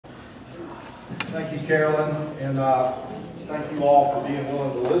Thank you, Carolyn, and thank you all for being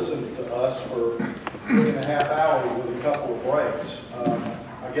willing to listen to us for 3.5 hours with a couple of breaks.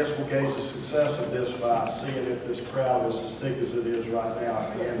 I guess we'll gauge the success of this by seeing if this crowd is as thick as it is right now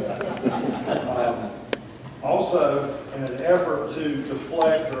at the end of it. Also, in an effort to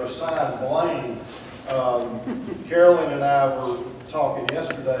deflect or assign blame, Carolyn and I were talking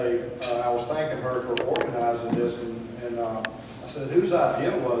yesterday. I was thanking her for organizing this, and I said, whose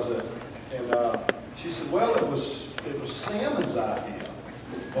idea was it? And she said, well, it was Salmon's idea,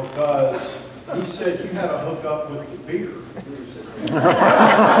 because he said you had to hook up with the beer. I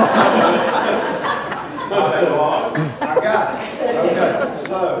said, I got it. Okay,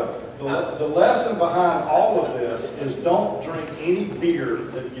 so the lesson behind all of this is don't drink any beer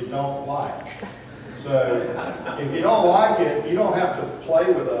that you don't like. So if you don't like it, you don't have to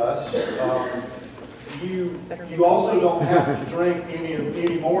play with us. You also don't have to drink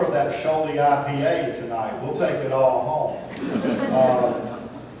any more of that Shoaley IPA tonight. We'll take it all home.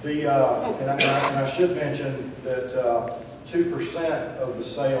 And I should mention that 2% of the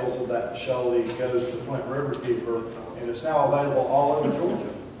sales of that Shoaley goes to Flint Riverkeeper, and it's now available all over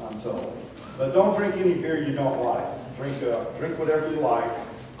Georgia, I'm told. But don't drink any beer you don't like. Drink whatever you like,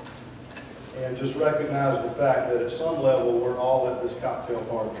 and just recognize the fact that at some level we're all at this cocktail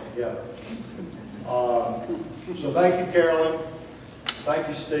party together. So thank you, Carolyn. Thank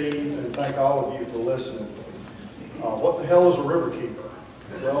you, Steve, and thank all of you for listening. What the hell is a Riverkeeper?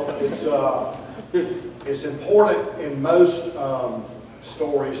 Well, it's important in most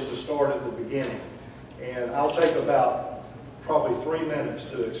stories to start at the beginning, and I'll take about probably 3 minutes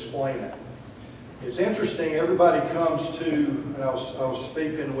to explain it. It's interesting. Everybody comes to, and I was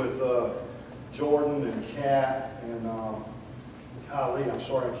speaking with Jordan and Kat and Kylie. I'm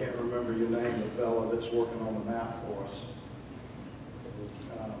sorry I can't remember your name, the fellow that's working on the map for us.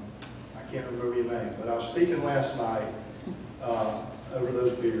 I can't remember your name, but I was speaking last night over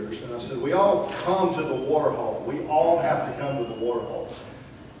those beers, and I said, we all come to the water hole. We all have to come to the water hole.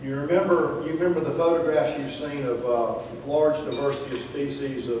 You remember the photographs you've seen of large diversity of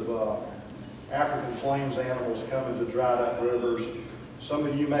species of African plains animals coming to dried up rivers. Some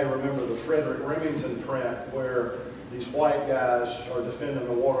of you may remember the Frederick Remington print where these white guys are defending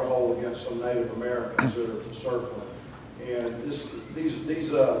the water hole against some Native Americans that are circling. And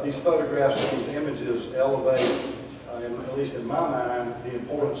these photographs, these images elevate, at least in my mind, the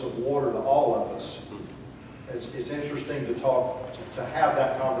importance of water to all of us. It's interesting to have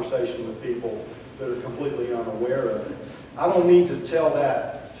that conversation with people that are completely unaware of it. I don't need to tell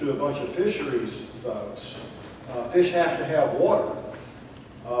that to a bunch of fisheries folks. Fish have to have water.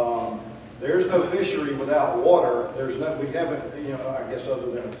 There's no fishery without water. We haven't, I guess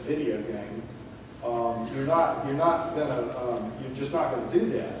other than a video game. You're just not gonna do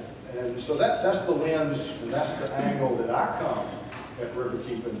that. And so that's the lens and that's the angle that I come at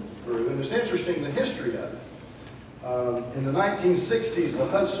riverkeeping through. And it's interesting, the history of it. In the 1960s, the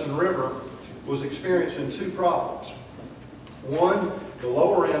Hudson River was experiencing two problems. One, the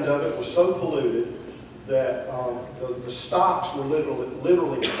lower end of it was so polluted that the stocks were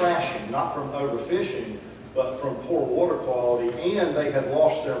literally crashing, not from overfishing, but from poor water quality, and they had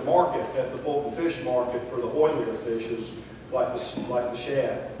lost their market at the Fulton Fish Market for the oilier fishes, like the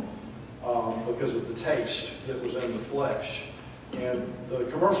shad, because of the taste that was in the flesh. And the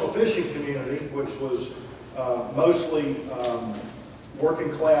commercial fishing community, which was mostly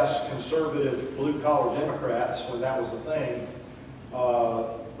working class, conservative, blue-collar Democrats when that was a thing,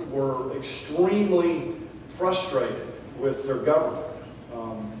 were extremely frustrated with their government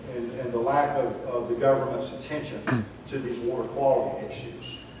and the lack of the government's attention to these water quality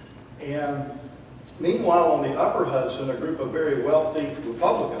issues. And meanwhile, on the upper Hudson, a group of very wealthy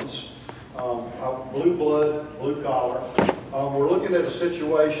Republicans, blue blood, blue collar, were looking at a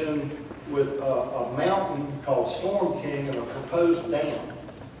situation with a mountain called Storm King and a proposed dam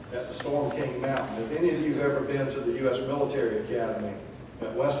at the Storm King Mountain. If any of you have ever been to the U.S. Military Academy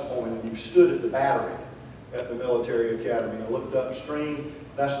at West Point and you've stood at the battery at the Military Academy and looked upstream,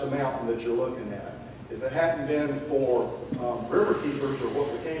 that's the mountain that you're looking at. If it hadn't been for Riverkeepers, or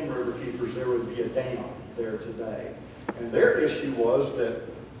what became Riverkeepers, there would be a dam there today. And their issue was that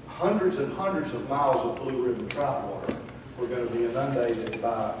hundreds and hundreds of miles of blue ribbon trout water were going to be inundated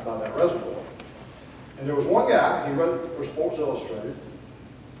by that reservoir. And there was one guy, he wrote for Sports Illustrated,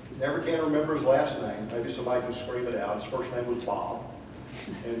 never can remember his last name, maybe somebody can scream it out, his first name was Bob.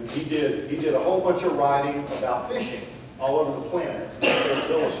 And he did a whole bunch of writing about fishing all over the planet in Sports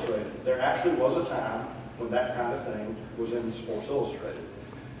Illustrated. There actually was a time when that kind of thing was in Sports Illustrated.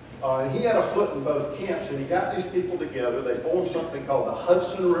 He had a foot in both camps, and he got these people together. They formed something called the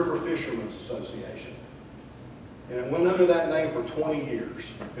Hudson River Fishermen's Association. And it went under that name for 20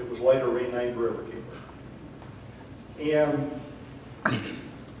 years. It was later renamed Riverkeeper. And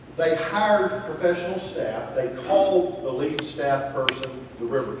they hired professional staff. They called the lead staff person the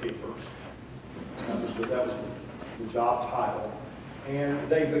Riverkeepers. That was the job title. And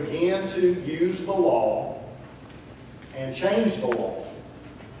they began to use the law and change the law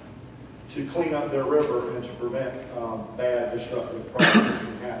to clean up their river and to prevent bad, destructive practices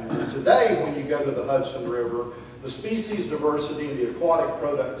from happening. And today, when you go to the Hudson River, the species diversity and the aquatic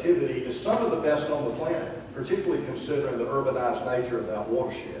productivity is some of the best on the planet, particularly considering the urbanized nature of that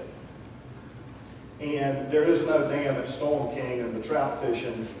watershed. And there is no dam at Storm King, and the trout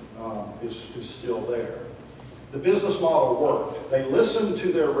fishing is still there. The business model worked. They listened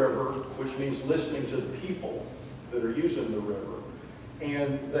to their river, which means listening to the people that are using the river.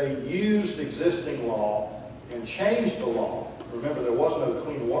 And they used existing law and changed the law. Remember, there was no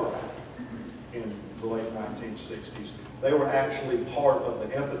Clean Water Act in the late 1960s. They were actually part of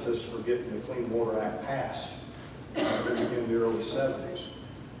the impetus for getting the Clean Water Act passed in the early 70s.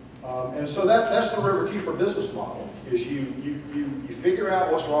 And so that's the Riverkeeper business model, is you figure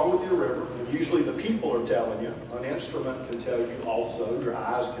out what's wrong with your river, and usually the people are telling you. An instrument can tell you also, your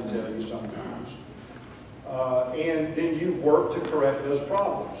eyes can tell you sometimes. And then you work to correct those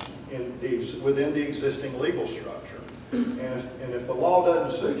problems within the existing legal structure. And if the law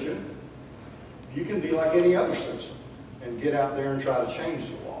doesn't suit you, you can be like any other citizen and get out there and try to change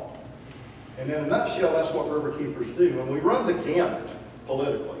the law. And in a nutshell, that's what Riverkeepers do. And we run the gamut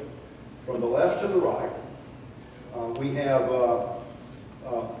politically, from the left to the right. We have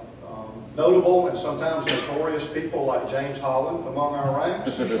notable and sometimes notorious people like James Holland among our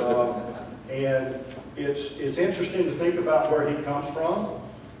ranks. And it's interesting to think about where he comes from.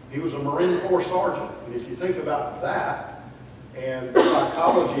 He was a Marine Corps sergeant. And if you think about that, and the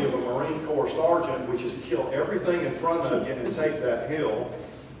psychology of a Marine Corps sergeant, which is kill everything in front of you and take that hill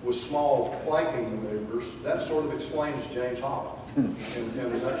with small flanking maneuvers, that sort of explains James Holland in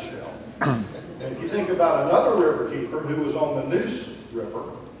a nutshell. And if you think about another Riverkeeper who was on the Neuse River,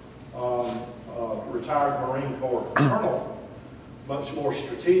 retired Marine Corps colonel, much more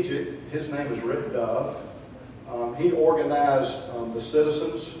strategic. His name is Rick Dove. He organized the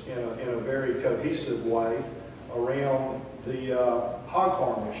citizens in a very cohesive way around the hog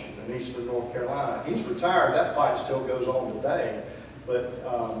farm issue in eastern North Carolina. He's retired. That fight still goes on today. But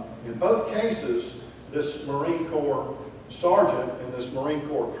in both cases, this Marine Corps sergeant and this Marine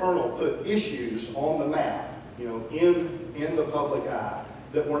Corps colonel put issues on the map, in the public eye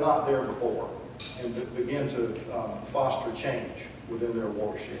that were not there before, and began to foster change within their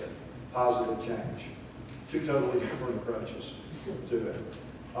watershed, positive change. Two totally different approaches to it.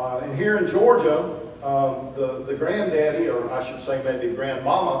 And here in Georgia, the granddaddy, or I should say maybe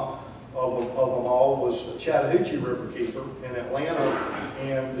grandmama of them all, was the Chattahoochee Riverkeeper in Atlanta.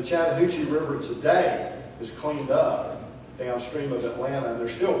 And the Chattahoochee River today is cleaned up downstream of Atlanta, and they're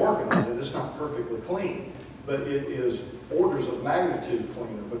still working on it. It's not perfectly clean, but it is orders of magnitude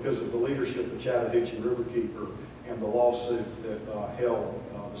cleaner because of the leadership of Chattahoochee Riverkeeper and the lawsuit that held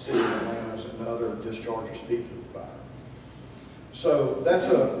the city of Atlanta and other dischargers feet to the fire. So that's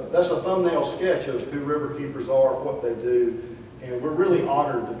a thumbnail sketch of who Riverkeepers are, what they do, and we're really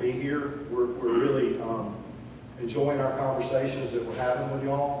honored to be here. We're really enjoying our conversations that we're having with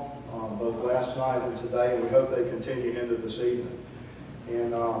y'all, both last night and today, and we hope they continue into this evening.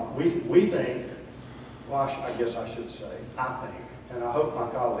 And we think, well, I guess I should say, I think, and I hope my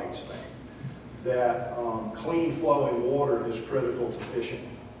colleagues think, that clean flowing water is critical to fishing,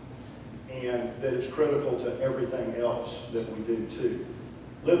 and that it's critical to everything else that we do too,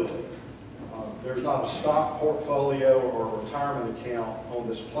 literally. There's not a stock portfolio or a retirement account on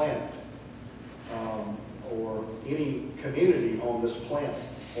this planet, or any community on this planet,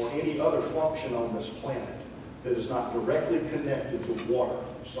 or any other function on this planet that is not directly connected to water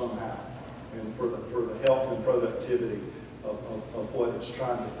somehow, and for the health and productivity of what it's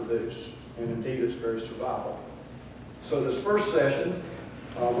trying to produce, and indeed its very survival. So this first session,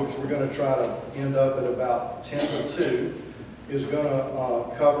 which we're going to try to end up at about 10 to 2, is going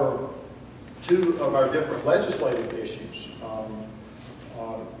to cover two of our different legislative issues.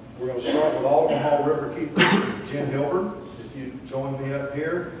 We're going to start with Alton Riverkeeper Jen Hilburn, if you join me up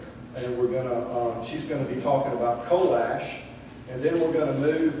here, and we're going to she's going to be talking about coal ash, and then we're going to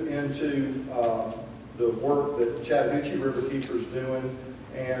move into the work that Chattahoochee Riverkeeper is doing,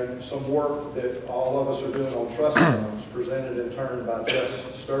 and some work that all of us are doing on trust zones, presented in turn by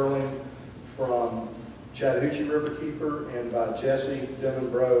Jess Sterling from Chattahoochee Riverkeeper, and by Jesse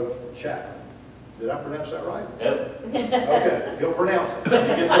Denonbro Chapman. Did I pronounce that right? Yep. Okay, he'll pronounce it when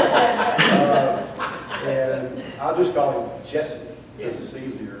he gets there. And I'll just call him Jesse, because it's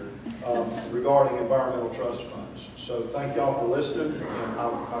easier, regarding environmental trust funds. So thank y'all for listening, and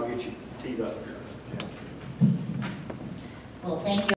I'll get you teed up here. Well, thank you.